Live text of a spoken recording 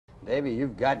Davey,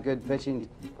 you've got good pitching,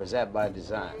 or is that by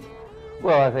design?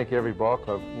 Well, I think every ball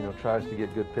club, tries to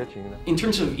get good pitching. In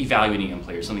terms of evaluating young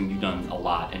players, something you've done a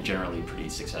lot and generally pretty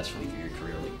successfully through your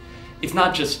career, it's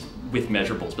not just with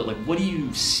measurables, but what do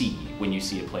you see when you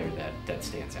see a player that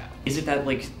stands out? Is it that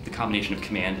the combination of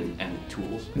command and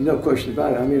tools? No question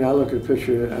about it. I mean, I look at a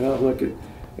pitcher, and I don't look at,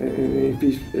 if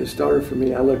he's a starter for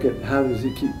me, I look at how does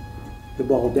he keep the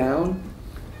ball down?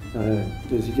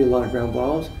 Does he get a lot of ground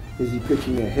balls? Is he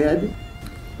pitching ahead?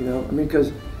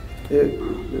 Because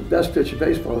the best pitch of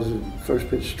baseball is the first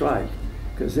pitch strike,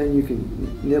 because then you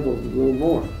can nibble a little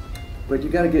more. But you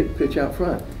got to get pitch out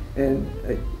front, and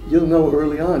you'll know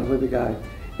early on with the guy.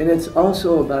 And it's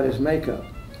also about his makeup.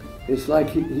 It's like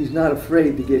he's not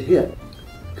afraid to get hit,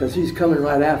 because he's coming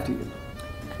right after you.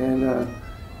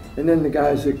 And then the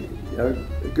guys that are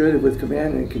good with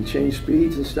command and can change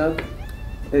speeds and stuff,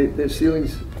 their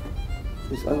ceilings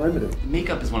is unlimited.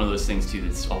 Makeup is one of those things too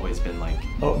that's always been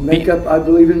makeup. I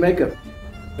believe in makeup.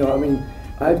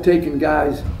 I've taken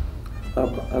guys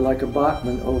like a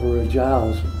Bachman over a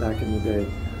Giles back in the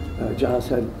day. Giles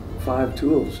had 5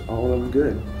 tools, all of them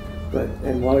good,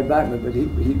 and Wally Bachman, but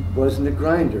he wasn't a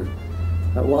grinder.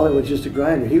 Wally was just a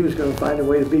grinder. He was going to find a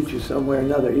way to beat you somewhere or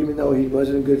another, even though he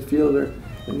wasn't a good fielder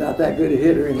and not that good a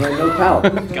hitter and had no power. He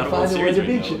was going to find a way to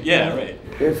beat you. Yeah, right.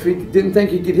 If he didn't think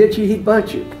he could hit you, he'd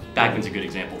bunt you. Bachman's a good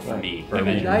example for me.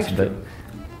 Dykstra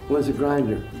was a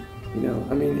grinder,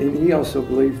 and he also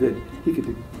believed that he could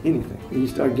do anything. He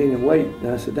started gaining weight, and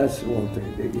I said, that's the one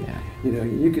thing.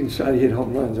 You can try to hit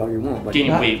home runs all you want, but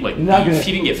gaining weight, if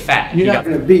he didn't get fat, you're not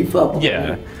going to beef up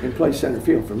and play center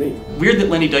field for me. Weird that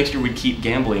Lenny Dykstra would keep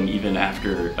gambling even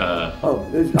after.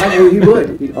 I knew he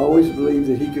would. He always believed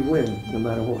that he could win no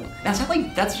matter what. Now, is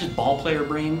that that's just ball player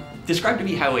brain? Describe to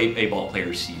me how a ball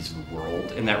player sees the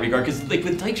world in that regard, because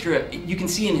with Dykstra, you can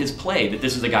see in his play that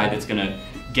this is a guy that's going to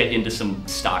get into some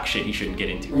stock shit he shouldn't get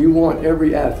into. You want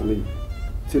every athlete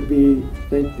to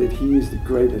think that he is the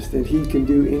greatest, that he can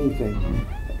do anything.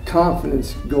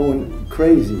 Confidence going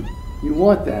crazy. You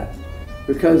want that,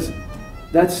 because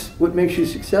that's what makes you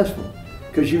successful.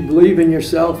 Because you believe in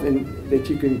yourself and that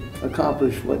you can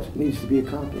accomplish what needs to be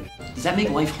accomplished. Does that make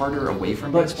life harder away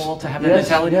from baseball to have that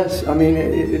mentality? Yes,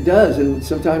 it does. And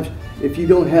sometimes if you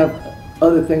don't have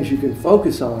other things you can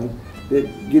focus on that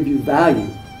give you value,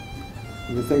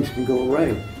 the things can go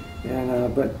away.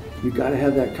 But you got to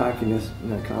have that cockiness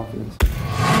and that confidence.